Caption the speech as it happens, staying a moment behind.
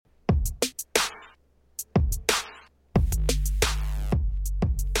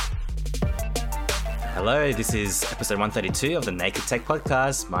Hello, this is episode 132 of the Naked Tech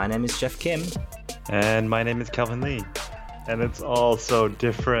Podcast. My name is Jeff Kim. And my name is Kelvin Lee. And it's all so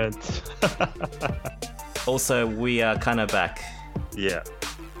different. Also, we are kind of back. Yeah,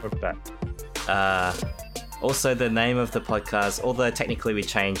 we're back. Also, the name of the podcast, although technically we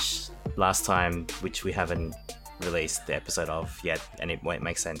changed last time, which we haven't released the episode of yet, and it won't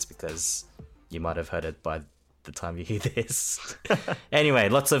make sense because you might have heard it by the time you hear this. Anyway,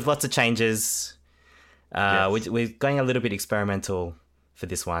 lots of changes. Yes. We're going a little bit experimental for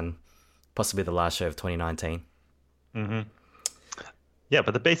this one, possibly the last show of 2019. Mm-hmm. Yeah,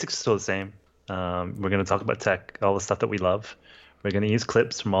 but the basics are still the same. We're going to talk about tech, all the stuff that we love. We're going to use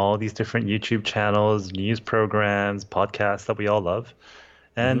clips from all these different YouTube channels, news programs, podcasts that we all love.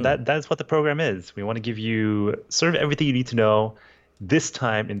 And that's what the program is. We want to give you sort of everything you need to know, this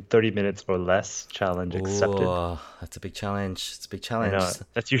time in 30 minutes or less. Challenge accepted. Oh, that's a big challenge. It's a big challenge. I know.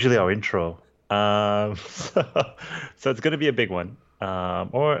 That's usually our intro. So it's going to be a big one,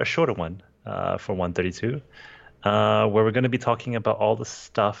 or a shorter one for 132, where we're going to be talking about all the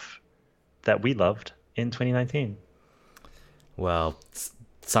stuff that we loved in 2019. Well,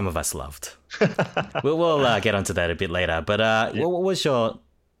 some of us loved. We'll get onto that a bit later. But what was your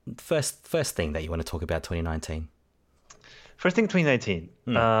first thing that you want to talk about 2019? First thing 2019,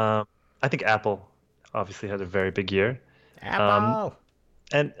 I think Apple obviously had a very big year. Apple!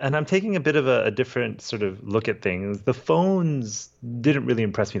 And I'm taking a bit of a different sort of look at things. The phones didn't really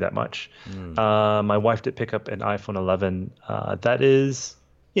impress me that much. My wife did pick up an iPhone 11. That is,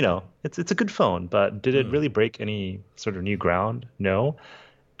 it's a good phone, but did it really break any sort of new ground? No.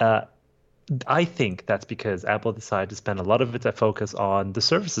 I think that's because Apple decided to spend a lot of its focus on the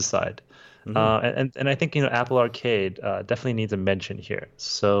services side. And I think, Apple Arcade definitely needs a mention here.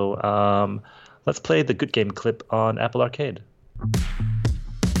 So let's play the good game clip on Apple Arcade.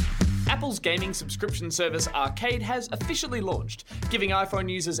 Apple's gaming subscription service Arcade has officially launched, giving iPhone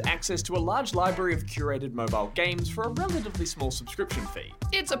users access to a large library of curated mobile games for a relatively small subscription fee.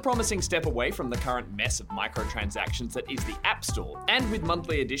 It's a promising step away from the current mess of microtransactions that is the App Store, and with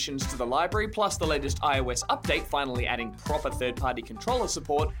monthly additions to the library plus the latest iOS update finally adding proper third-party controller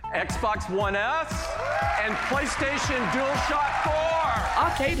support, Xbox One S and PlayStation DualShock 4.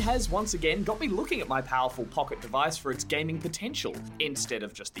 Arcade has once again got me looking at my powerful pocket device for its gaming potential, instead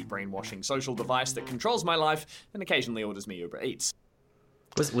of just the brainwashing social device that controls my life and occasionally orders me Uber Eats.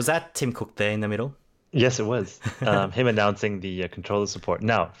 Was that Tim Cook there in the middle? Yes, it was. Him announcing the controller support.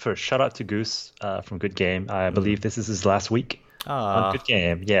 Now, first, shout out to Goose from Good Game. I believe this is his last week on Good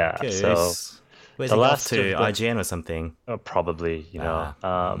Game. Yeah. Goose. So where's the he last off to? of the- IGN or something? probably,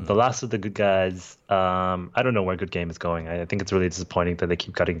 the last of the good guys. I don't know where Good Game is going. I think it's really disappointing that they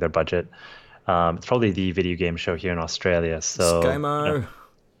keep cutting their budget. It's probably the video game show here in Australia. So ScoMo.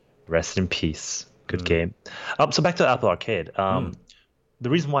 Rest in peace. Good game. So back to Apple Arcade. The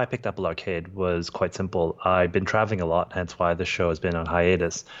reason why I picked Apple Arcade was quite simple. I've been traveling a lot, hence why the show has been on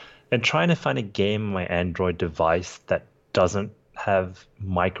hiatus. And trying to find a game on my Android device that doesn't have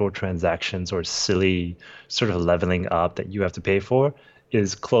microtransactions or silly sort of leveling up that you have to pay for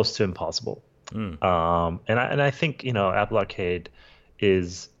is close to impossible. And I think, Apple Arcade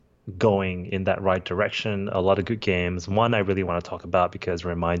is going in that right direction. A lot of good games. One I really want to talk about because it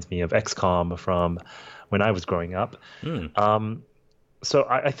reminds me of XCOM from when I was growing up. So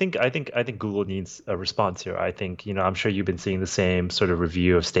I think Google needs a response here. I think, I'm sure you've been seeing the same sort of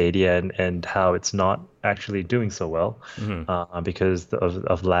review of Stadia and how it's not actually doing so well because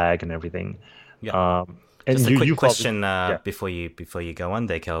of lag and everything. Yeah. And Just a quick you question before you go on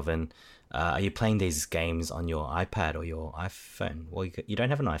there, Kelvin. Are you playing these games on your iPad or your iPhone? Well, you don't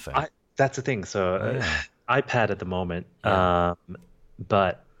have an iPhone. That's the thing. So iPad at the moment,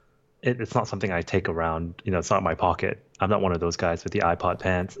 but it's not something I take around. It's not in my pocket. I'm not one of those guys with the iPad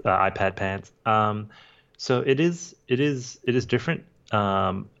pants. So it is different.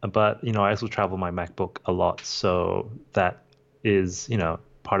 But I also travel my MacBook a lot, so that is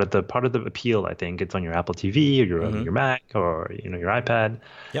part of the appeal. I think it's on your Apple TV or your Mac or your iPad.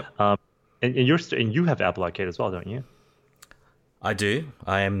 Yep. And you have Apple Arcade as well, don't you? I do.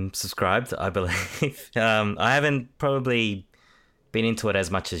 I am subscribed, I believe. I haven't probably been into it as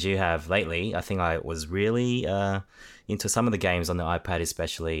much as you have lately. I think I was really into some of the games on the iPad,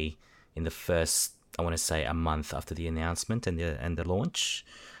 especially in the first, I want to say, a month after the announcement and the launch.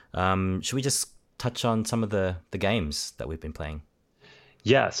 Should we just touch on some of the games that we've been playing?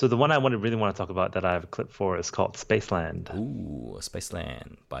 Yeah, so the one I really want to talk about that I have a clip for is called Spaceland. Ooh,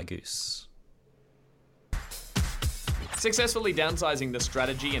 Spaceland by Goose. Successfully downsizing the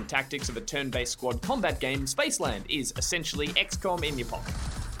strategy and tactics of a turn-based squad combat game, Spaceland is essentially XCOM in your pocket.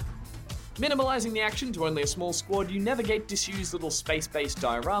 Minimalising the action to only a small squad, you navigate disused little space-based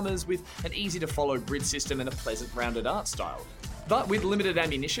dioramas with an easy-to-follow grid system and a pleasant rounded art style. But with limited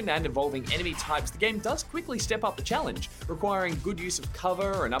ammunition and evolving enemy types, the game does quickly step up the challenge, requiring good use of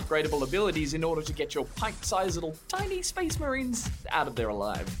cover and upgradable abilities in order to get your pint-sized little tiny space marines out of there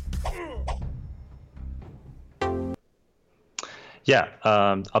alive. Yeah,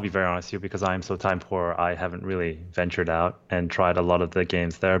 I'll be very honest with you because I'm so time poor. I haven't really ventured out and tried a lot of the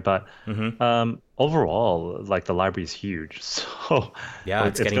games there. But overall, like the library is huge. So yeah,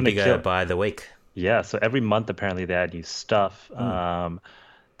 it's getting bigger by the week. Yeah, so every month apparently they add new stuff. The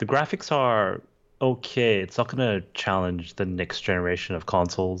graphics are okay. It's not going to challenge the next generation of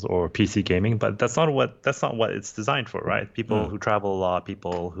consoles or PC gaming, but that's not what it's designed for, right? People who travel a lot,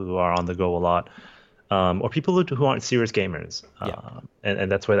 people who are on the go a lot. Or people who aren't serious gamers. And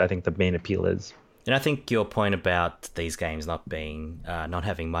that's where I think the main appeal is. And I think your point about these games not having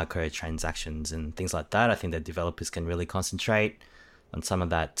microtransactions and things like that, I think that developers can really concentrate on some of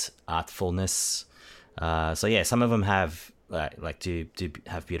that artfulness. So yeah, some of them have do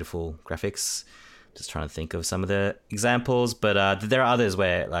have beautiful graphics. Just trying to think of some of the examples, but there are others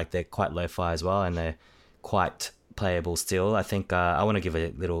where like they're quite lo-fi as well, and they're quite playable still. I think I want to give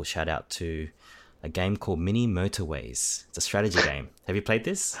a little shout out to a game called Mini Motorways. It's a strategy game. Have you played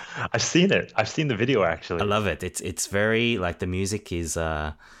this? I've seen it. I've seen the video actually. I love it. It's very like the music is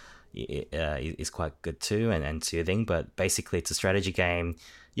quite good too and soothing. But basically, it's a strategy game.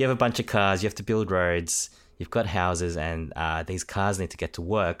 You have a bunch of cars. You have to build roads. You've got houses, and these cars need to get to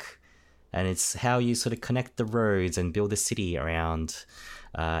work. And it's how you sort of connect the roads and build a city around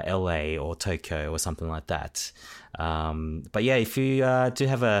LA or Tokyo or something like that. But yeah, if you do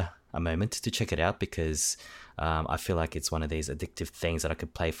have a moment to check it out, because I feel like it's one of these addictive things that I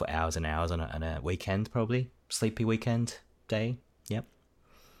could play for hours and hours on a weekend, probably sleepy weekend day. Yep.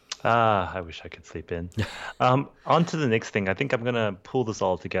 I wish I could sleep in. On to the next thing. I think I'm gonna pull this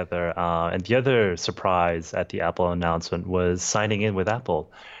all together. And the other surprise at the Apple announcement was signing in with Apple.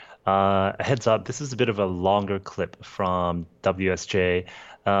 Heads up, this is a bit of a longer clip from WSJ.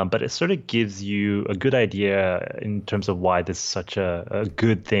 But it sort of gives you a good idea in terms of why this is such a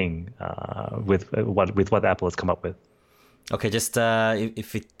good thing with what Apple has come up with. Okay, just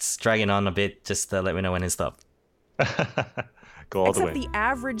if it's dragging on a bit, just let me know when it stops. Go all the way. Except the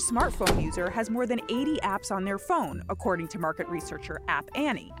average smartphone user has more than 80 apps on their phone, according to market researcher App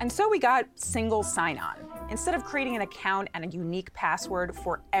Annie. And so we got single sign-on. Instead of creating an account and a unique password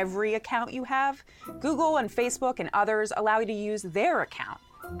for every account you have, Google and Facebook and others allow you to use their account.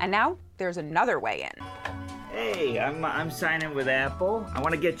 And now there's another way in. Hey, I'm signing with Apple. I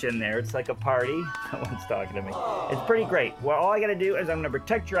want to get you in there. It's like a party. No one's talking to me. It's pretty great. Well, all I got to do is I'm going to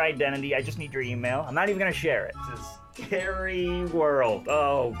protect your identity. I just need your email. I'm not even going to share it. It's a scary world.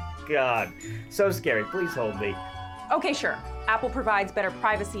 Oh, God. So scary. Please hold me. Okay, sure. Apple provides better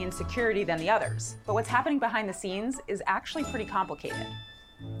privacy and security than the others. But what's happening behind the scenes is actually pretty complicated.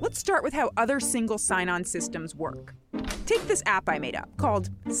 Let's start with how other single sign-on systems work. Take this app I made up called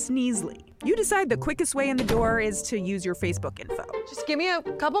Sneezely. You decide the quickest way in the door is to use your Facebook info. Just give me a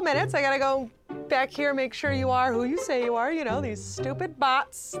couple minutes. I gotta go back here, make sure you are who you say you are. You know, these stupid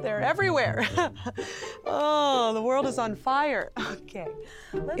bots, they're everywhere. Oh, the world is on fire. Okay.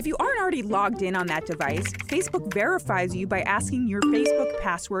 If you aren't already logged in on that device, Facebook verifies you by asking your Facebook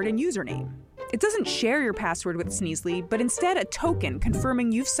password and username. It doesn't share your password with Sneezely, but instead a token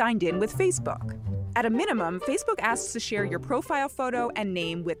confirming you've signed in with Facebook. At a minimum, Facebook asks to share your profile photo and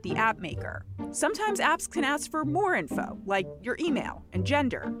name with the app maker. Sometimes apps can ask for more info, like your email and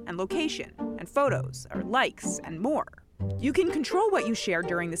gender and location and photos or likes and more. You can control what you share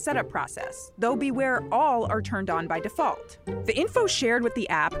during the setup process, though beware all are turned on by default. The info shared with the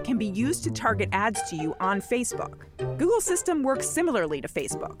app can be used to target ads to you on Facebook. Google's system works similarly to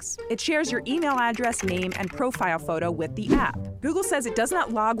Facebook's. It shares your email address, name, and profile photo with the app. Google says it does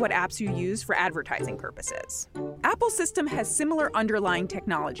not log what apps you use for advertising purposes. Apple's system has similar underlying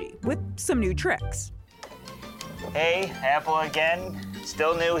technology, with some new tricks. Hey, Apple again.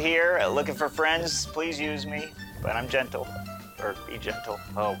 Still new here. Looking for friends. Please use me. But I'm gentle. Or be gentle.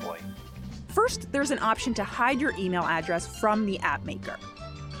 Oh, boy. First, there's an option to hide your email address from the app maker.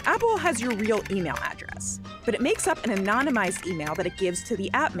 Apple has your real email address, but it makes up an anonymized email that it gives to the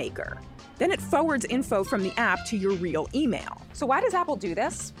app maker. Then it forwards info from the app to your real email. So why does Apple do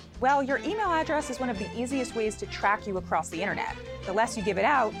this? Well, your email address is one of the easiest ways to track you across the internet. The less you give it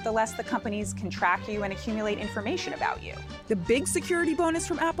out, the less the companies can track you and accumulate information about you. The big security bonus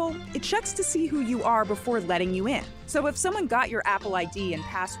from Apple, it checks to see who you are before letting you in. So if someone got your Apple ID and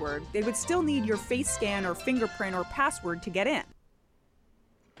password, they would still need your face scan or fingerprint or password to get in.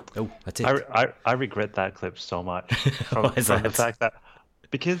 Oh, that's it. I regret that clip so much from, Why is from the that? fact that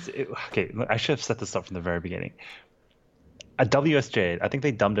okay, I should have set this up from the very beginning. At WSJ, I think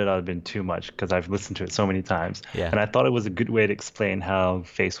they dumbed it out a bit too much because I've listened to it so many times. Yeah. And I thought it was a good way to explain how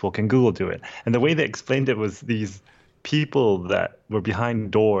Facebook and Google do it. And the way they explained it was these people that were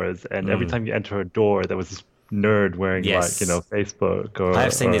behind doors, and every time you enter a door, there was this nerd wearing Yes. Facebook or. I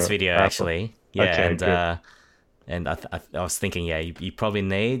have seen this or video Apple. actually. Yeah, Okay, good. and I was thinking, yeah, you probably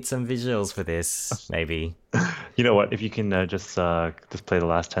need some visuals for this, maybe. You know what? If you can just play the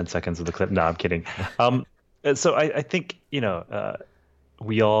last 10 seconds of the clip. No, I'm kidding. So I think,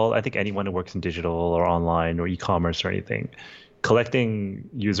 I think anyone who works in digital or online or e-commerce or anything, collecting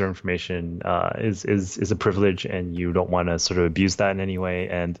user information is a privilege, and you don't want to sort of abuse that in any way.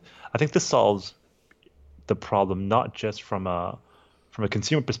 And I think this solves the problem, not just from a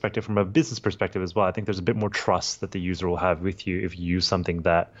consumer perspective, from a business perspective as well. I think there's a bit more trust that the user will have with you if you use something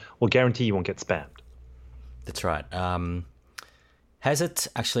that will guarantee you won't get spammed. That's right. Has it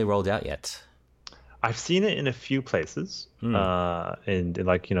actually rolled out yet? I've seen it in a few places, in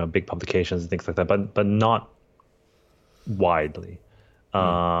like big publications and things like that, but not widely.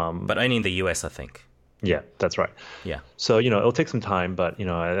 But only in the US, I think. Yeah, that's right. Yeah. So it'll take some time, but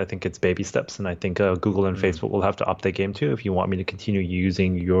I think it's baby steps, and I think Google and Facebook will have to up their game too if you want me to continue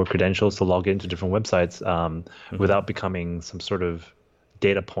using your credentials to log into different websites without becoming some sort of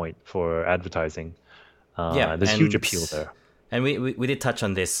data point for advertising. There's huge appeal there. And we did touch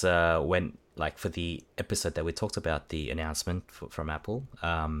on this when, like, for the episode that we talked about the announcement from Apple.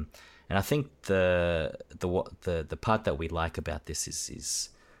 And I think the part that we like about this is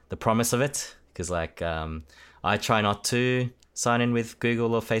the promise of it, because like I try not to sign in with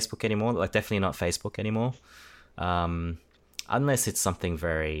Google or Facebook anymore. Like, definitely not Facebook anymore, unless it's something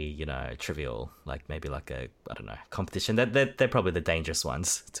very trivial, like maybe like a competition. They're probably the dangerous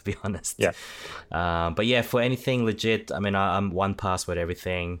ones, to be honest. Yeah. But yeah, for anything legit, I mean, I'm 1Password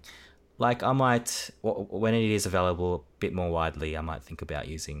everything. Like, I might, when it is available a bit more widely, I might think about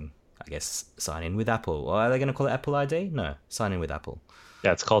using, I guess, sign in with Apple. Or are they going to call it Apple ID? No, sign in with Apple.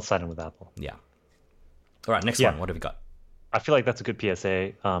 Yeah, it's called Sign In with Apple. Yeah. All right, next one. What have we got? I feel like that's a good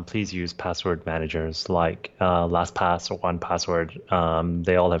PSA. Please use password managers like LastPass or 1Password.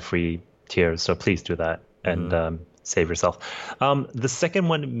 They all have free tiers, so please do that and save yourself. The second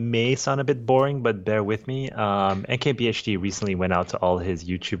one may sound a bit boring, but bear with me. NKBHD recently went out to all his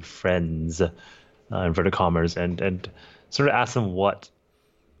YouTube friends, inverted commas, and sort of asked them what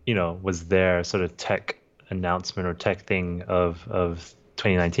was their sort of tech announcement or tech thing of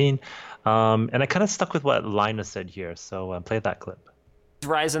 2019. And I kind of stuck with what Linus said here, so play that clip.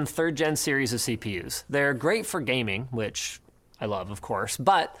 Ryzen 3rd Gen series of CPUs. They're great for gaming, which I love, of course,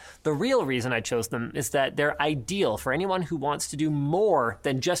 but the real reason I chose them is that they're ideal for anyone who wants to do more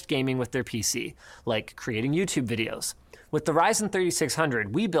than just gaming with their PC, like creating YouTube videos. With the Ryzen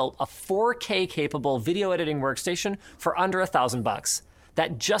 3600, we built a 4K capable video editing workstation for under $1,000.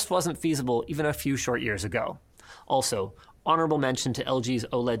 That just wasn't feasible even a few short years ago. Also, honorable mention to LG's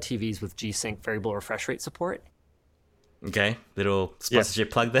OLED TVs with G-Sync variable refresh rate support. Okay, little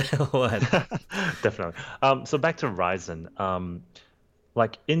sponsorship plug there. Definitely. So back to Ryzen.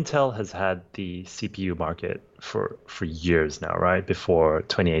 Like, Intel has had the CPU market for years now, right? Before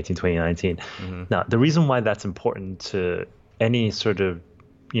 2018, 2019. Now, the reason why that's important to any sort of,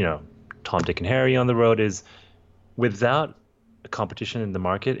 Tom, Dick, and Harry on the road is without competition in the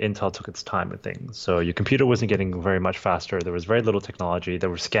market, Intel took its time with things. So your computer wasn't getting very much faster. There was very little technology. There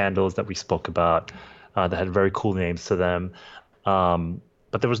were scandals that we spoke about that had very cool names to them.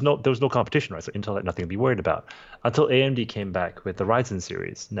 But there was no competition, right? So Intel had nothing to be worried about until AMD came back with the Ryzen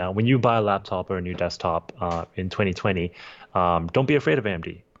series. Now, when you buy a laptop or a new desktop in 2020, don't be afraid of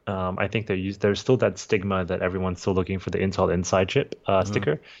AMD. I think there's still that stigma that everyone's still looking for the Intel Inside chip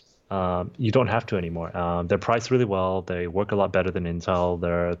sticker. You don't have to anymore. They're priced really well. They work a lot better than Intel.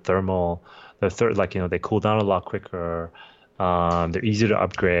 They're thermal. They cool down a lot quicker. They're easier to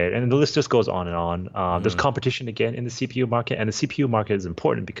upgrade, and the list just goes on and on. There's competition again in the CPU market, and the CPU market is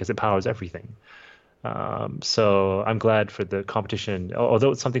important because it powers everything. So I'm glad for the competition.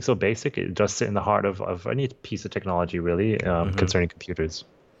 Although it's something so basic, it does sit in the heart of any piece of technology, really, concerning computers.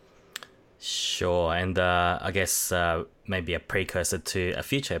 Sure, and I guess maybe a precursor to a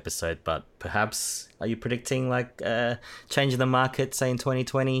future episode, but perhaps are you predicting like change in the market, say in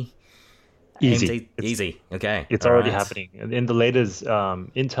 2020? Easy. Easy. Okay. It's already happening. In the latest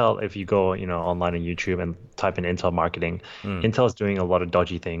Intel, if you go online on YouTube and type in Intel marketing, Intel is doing a lot of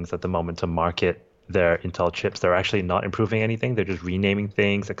dodgy things at the moment to market their Intel chips. They're actually not improving anything. They're just renaming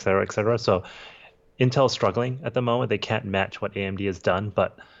things, et cetera, et cetera. So Intel's struggling at the moment. They can't match what AMD has done,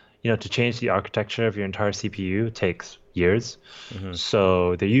 but to change the architecture of your entire CPU takes years.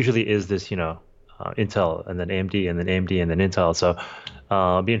 So there usually is this, Intel and then AMD and then AMD and then Intel. So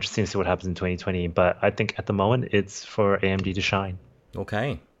it'll be interesting to see what happens in 2020. But I think at the moment it's for AMD to shine.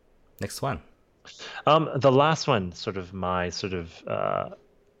 Okay, next one. The last one, my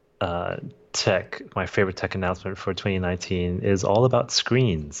favorite tech announcement for 2019 is all about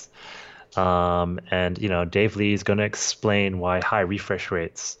screens. And Dave Lee is going to explain why high refresh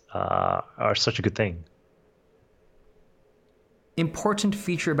rates are such a good thing. Important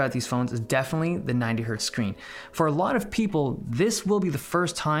feature about these phones is definitely the 90 Hz screen. For a lot of people, this will be the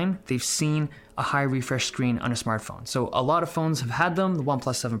first time they've seen a high refresh screen on a smartphone. So a lot of phones have had them, the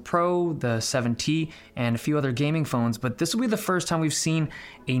OnePlus 7 Pro, the 7T, and a few other gaming phones, but this will be the first time we've seen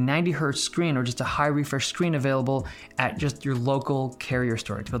a 90 Hz screen or just a high refresh screen available at just your local carrier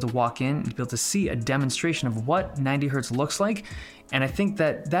store. To be able to walk in and to be able to see a demonstration of what 90 Hz looks like. And I think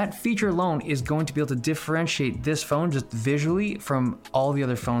that feature alone is going to be able to differentiate this phone just visually from all the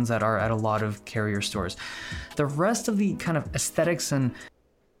other phones that are at a lot of carrier stores. The rest of the kind of aesthetics and...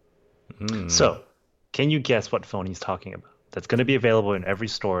 So, can you guess what phone he's talking about? That's going to be available in every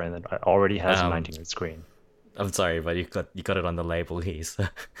store and that already has a 90 Hz screen. I'm sorry, but you got it on the label here. So.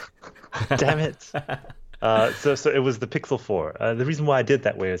 Damn it. So it was the Pixel 4. The reason why I did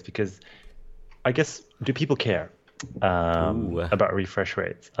that way is because, I guess, do people care about refresh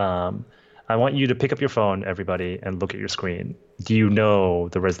rates? I want you to pick up your phone, everybody, and look at your screen. Do you know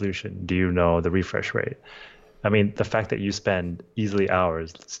the resolution? Do you know the refresh rate? I mean, the fact that you spend easily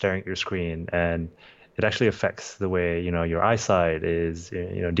hours staring at your screen and it actually affects the way, your eyesight is,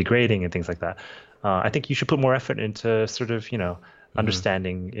 degrading and things like that. I think you should put more effort into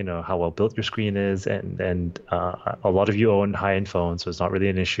understanding, how well built your screen is. And a lot of you own high-end phones, so it's not really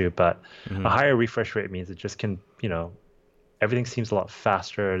an issue. But a higher refresh rate means it just can, everything seems a lot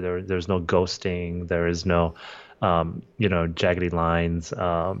faster. There's no ghosting. There is no, jaggedy lines.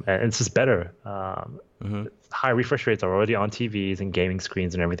 And it's just better. High refresh rates are already on TVs and gaming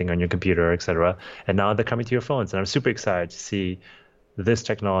screens and everything on your computer, etc. And now they're coming to your phones. And I'm super excited to see this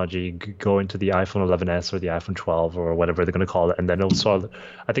technology go into the iPhone 11s or the iPhone 12 or whatever they're going to call it. And then I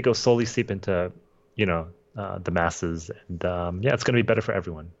think it'll slowly seep into, the masses. And it's going to be better for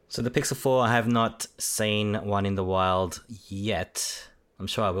everyone. So the Pixel 4, I have not seen one in the wild yet. I'm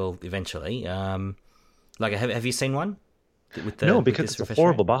sure I will eventually. Have you seen one? No, because it's a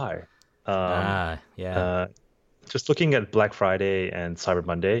horrible buy. Yeah. Just looking at Black Friday and Cyber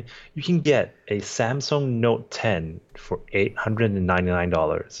Monday, you can get a Samsung Note 10 for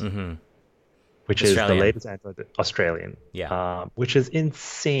 $899, which is the latest Android Australian. Yeah. Which is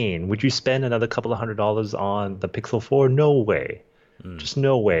insane. Would you spend another couple of $100s on the Pixel 4? No way. Just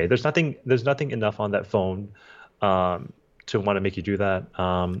no way. There's nothing enough on that phone to want to make you do that.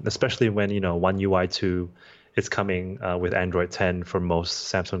 Especially when One UI 2 is coming with Android 10 for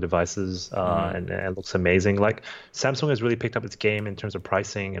most Samsung devices, and it looks amazing. Like, Samsung has really picked up its game in terms of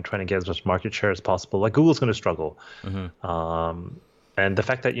pricing and trying to get as much market share as possible. Like, Google's going to struggle. And the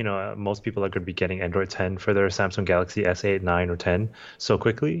fact that, most people are going to be getting Android 10 for their Samsung Galaxy S8, 9, or 10 so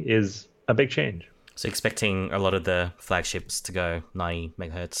quickly is a big change. So expecting a lot of the flagships to go 90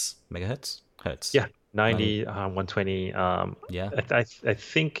 megahertz? Hertz? Yeah, 90, 120. Yeah. I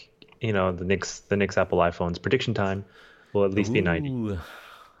think... the next Apple iPhone's prediction time will at least be 90.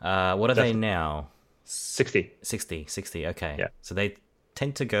 What are they now? 60. 60, okay. Yeah. So they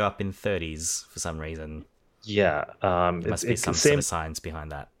tend to go up in 30s for some reason. Yeah. There must be some sort of science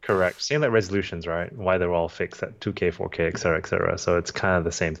behind that. Correct. Same like resolutions, right? Why they're all fixed at 2K, 4K, etc., etc. So it's kind of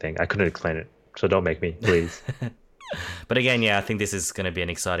the same thing. I couldn't explain it, so don't make me, please. But again, I think this is going to be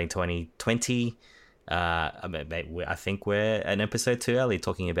an exciting 2020. I think we're an episode too early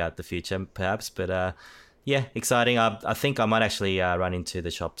talking about the future, perhaps, but exciting. I think I might actually run into the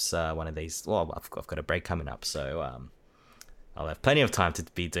shops one of these. Well, I've got a break coming up, so I'll have plenty of time to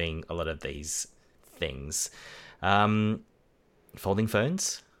be doing a lot of these things. Folding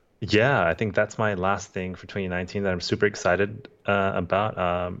phones? Yeah, I think that's my last thing for 2019 that I'm super excited about.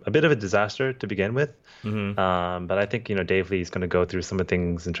 A bit of a disaster to begin with, but I think Dave Lee is going to go through some of the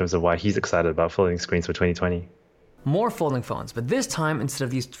things in terms of why he's excited about folding screens for 2020. More folding phones, but this time, instead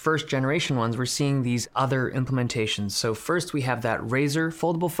of these first generation ones, we're seeing these other implementations. So first we have that Razer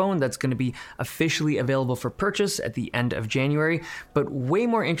foldable phone that's going to be officially available for purchase at the end of January. But way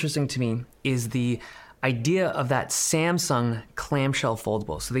more interesting to me is the idea of that Samsung clamshell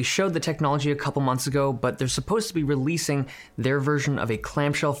foldable. So they showed the technology a couple months ago, but they're supposed to be releasing their version of a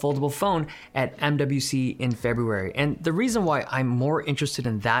clamshell foldable phone at MWC in February. And the reason why I'm more interested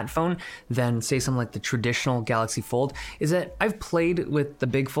in that phone than, say, something like the traditional Galaxy Fold is that I've played with the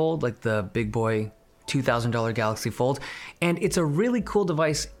Big Fold, like the big boy $2,000 Galaxy Fold, and it's a really cool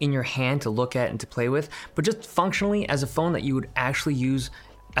device in your hand to look at and to play with, but just functionally as a phone that you would actually use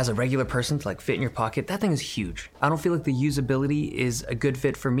as a regular person to like fit in your pocket, that thing is huge. I don't feel like the usability is a good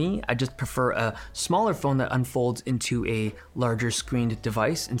fit for me. I just prefer a smaller phone that unfolds into a larger screened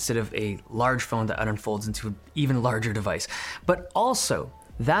device instead of a large phone that unfolds into an even larger device. But also,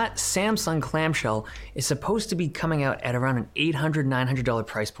 that Samsung clamshell is supposed to be coming out at around an $800, $900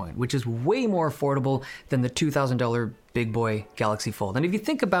 price point, which is way more affordable than the $2,000 big boy Galaxy Fold. And if you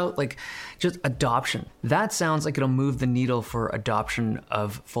think about like just adoption, that sounds like it'll move the needle for adoption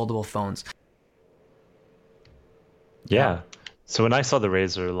of foldable phones. Yeah. So when I saw the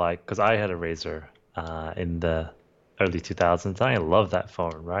Razr, like, because I had a Razr in the early 2000s, I loved that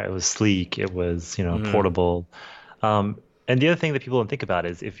phone, right? It was sleek, it was, portable. And the other thing that people don't think about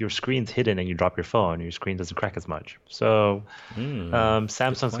is if your screen's hidden and you drop your phone, your screen doesn't crack as much. So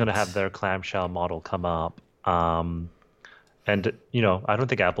Samsung's going to have their clamshell model come up. And, I don't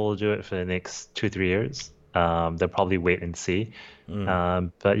think Apple will do it for the next 2-3 years. They'll probably wait and see.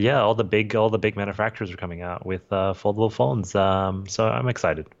 But yeah, all the big manufacturers are coming out with foldable phones. So I'm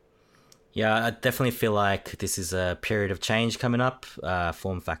excited. Yeah, I definitely feel like this is a period of change coming up.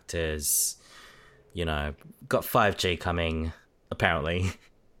 Form factors, got 5G coming, apparently.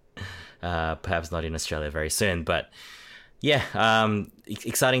 Perhaps not in Australia very soon, but yeah,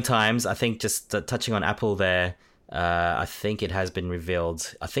 exciting times. I think just touching on Apple there, I think it has been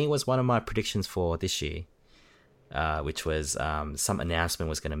revealed. I think it was one of my predictions for this year, which was some announcement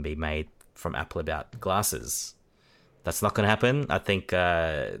was going to be made from Apple about glasses. That's not going to happen. I think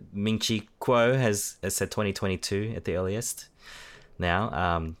Ming-Chi Kuo has said 2022 at the earliest.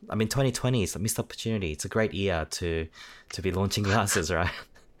 Now, 2020 is a missed opportunity. It's a great year to be launching glasses, right?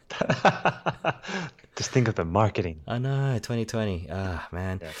 Just think of the marketing. I know, 2020. Ah,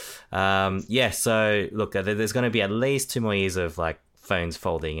 man. Yeah. So look, there's going to be at least 2 more years of like phones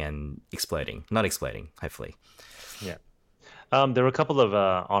folding and exploding. Not exploding, hopefully. Yeah. There were a couple of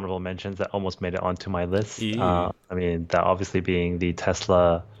honorable mentions that almost made it onto my list. That obviously being the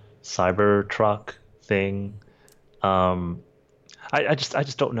Tesla Cybertruck thing. I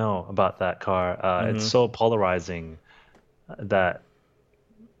just don't know about that car. It's so polarizing that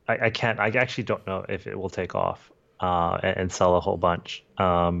I actually don't know if it will take off and sell a whole bunch.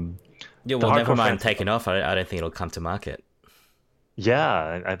 Yeah, well, never mind taking off. I don't think it'll come to market.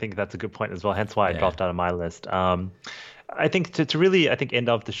 Yeah, I think that's a good point as well. Hence why it dropped out of my list. I think to really end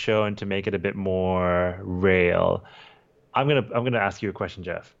off the show and to make it a bit more real, I'm gonna ask you a question,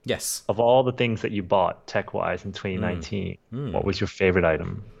 Jeff. Yes. Of all the things that you bought tech-wise in 2019, what was your favorite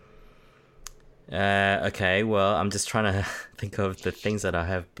item? Okay, well, I'm just trying to think of the things that I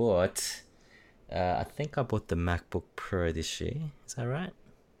have bought. I think I bought the MacBook Pro this year. Is that right?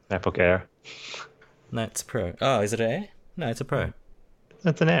 MacBook Air. No, it's a Pro. Oh, is it an Air? No, it's a Pro.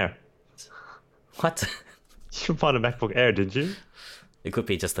 That's an Air. What? You bought a MacBook Air, did you? It could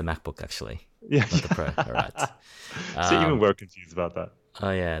be just the MacBook, actually. Yeah. Not the Pro. All right. So even we're confused about that.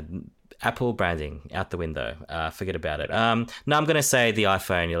 Oh, yeah. Apple branding out the window. Forget about it. No, I'm going to say the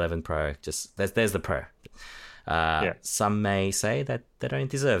iPhone 11 Pro. Just there's the Pro. Some may say that they don't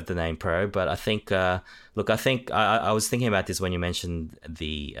deserve the name Pro, but I think, I was thinking about this when you mentioned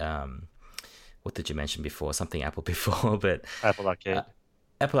the, what did you mention before? Something Apple before, but Apple Arcade.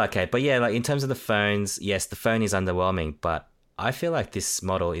 Apple Arcade. But yeah, like in terms of the phones, yes, the phone is underwhelming, but I feel like this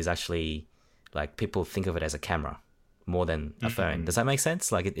model is actually like people think of it as a camera more than a phone. Does that make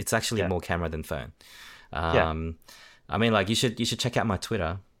sense? Like it's actually more camera than phone. I mean, like you should check out my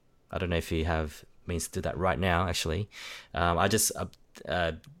Twitter. I don't know if you have means to do that right now. Actually, I just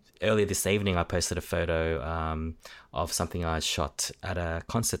earlier this evening I posted a photo of something I shot at a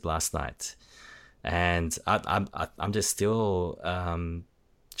concert last night, and I'm just still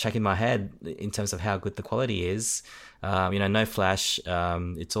shaking my head in terms of how good the quality is. No flash.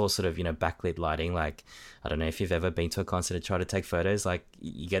 It's all sort of, backlit lighting. Like, I don't know if you've ever been to a concert and tried to take photos. Like,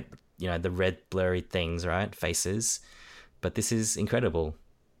 you get, the red blurry things, right? Faces. But this is incredible.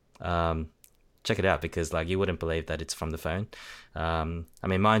 Check it out because, like, you wouldn't believe that it's from the phone. I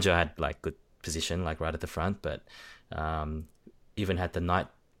mean, mind you, I had, like, good position, like, right at the front. But even had the night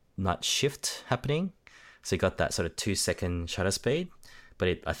shift happening. So you got that sort of 2-second shutter speed.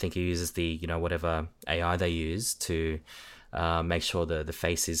 But I think it uses the, whatever AI they use to make sure the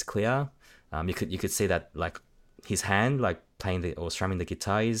face is clear. You could see that like his hand like playing or strumming the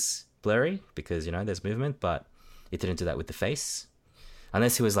guitar is blurry because there's movement, but it didn't do that with the face,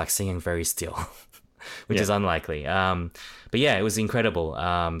 unless he was like singing very still, which is unlikely. But yeah, it was incredible.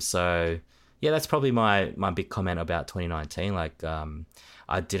 So yeah, that's probably my big comment about 2019. Like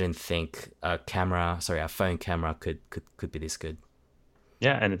I didn't think a phone camera could be this good.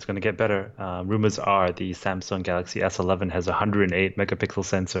 Yeah, and it's going to get better. Rumors are the Samsung Galaxy S11 has a 108 megapixel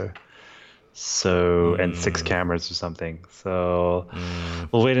sensor, and 6 cameras or something. So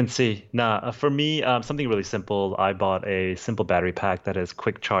we'll wait and see. For me, something really simple. I bought a simple battery pack that has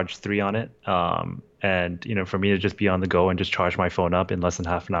Quick Charge 3 on it. And for me to just be on the go and just charge my phone up in less than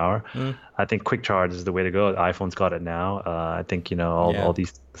half an hour, I think Quick Charge is the way to go. The iPhone's got it now. I think all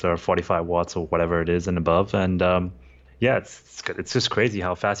these things are 45 watts or whatever it is and above, and yeah, it's good. It's just crazy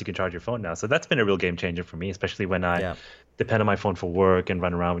how fast you can charge your phone now. So that's been a real game changer for me, especially when I depend on my phone for work and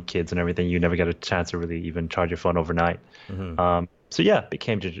run around with kids and everything. You never get a chance to really even charge your phone overnight. So yeah, it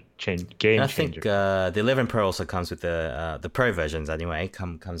became game changer. I think the 11 Pro also comes with the Pro versions anyway.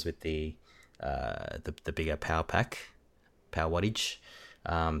 Comes with the bigger power wattage.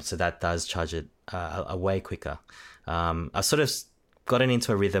 So that does charge it a way quicker. I've sort of gotten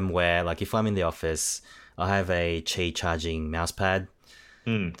into a rhythm where, like, if I'm in the office, I have a Qi charging mouse pad.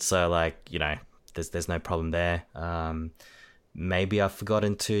 So like, there's no problem there. Maybe I've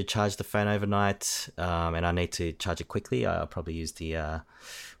forgotten to charge the phone overnight, and I need to charge it quickly. I'll probably use the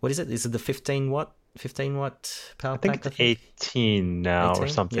what is it? Is it the 15 watt power pack? I think it's 18 now 18? Or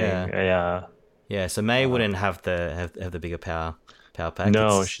something. Yeah. So May wouldn't have the bigger power pack.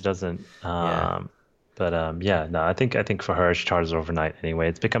 No, she doesn't. But I think for her, she charges overnight anyway.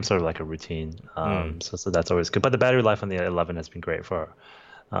 It's become sort of like a routine. So that's always good. But the battery life on the 11 has been great for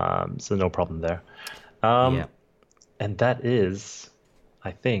her. So no problem there. And that is, I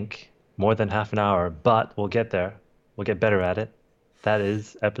think, more than half an hour, but we'll get there. We'll get better at it. That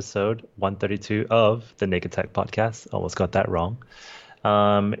is episode 132 of the Naked Tech Podcast. Almost got that wrong.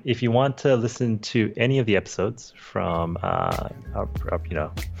 If you want to listen to any of the episodes from from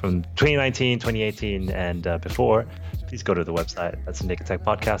 2019, 2018, and before, please go to the website. That's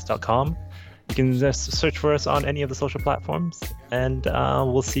nakedtechpodcast.com. You can just search for us on any of the social platforms, and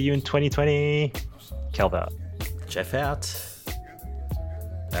we'll see you in 2020. Kelv out. Jeff out.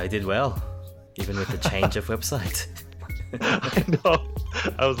 I did well, even with the change of website. I know.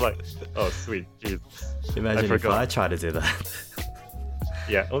 I was like, oh, sweet. Jeez. Imagine if I tried to do that.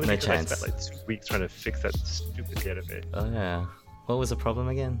 Yeah, only no because chance. I spent like 2 weeks trying to fix that stupid database. Oh yeah. What was the problem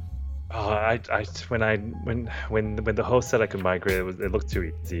again? Oh, when the host said I could migrate, it looked too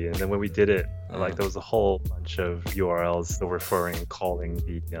easy, and then when we did it, like there was a whole bunch of URLs that were referring and calling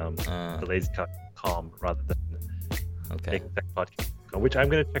the lazycut.com rather than podcast, which I'm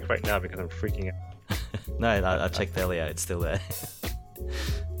gonna check right now because I'm freaking out. No, I checked earlier. It's still there.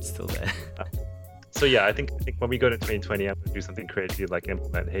 It's still there. So yeah, I think when we go to 2020, I'm gonna do something crazy like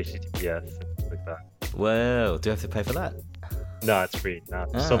implement HTTPS and things like that. Whoa! Do you have to pay for that? No, it's free.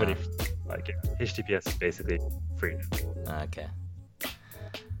 So many HTTPS is basically free. Okay.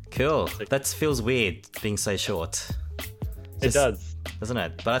 Cool. That feels weird being so short. It does, doesn't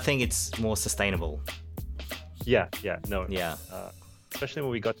it? But I think it's more sustainable. Yeah. Especially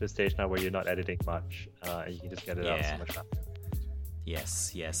when we got to a stage now where you're not editing much, and you can just get it out so much faster.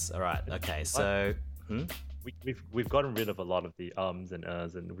 Yes. All right. Okay. So, we've gotten rid of a lot of the ums and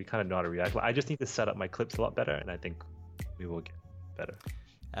uhs, and we kind of know how to react. I just need to set up my clips a lot better, and I think we will get better.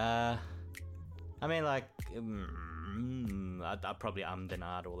 I mean, like, I probably ummed and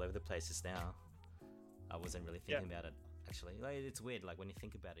ahed all over the place just now. I wasn't really thinking about it, actually. Like, it's weird. Like, when you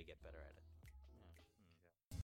think about it, you get better at it.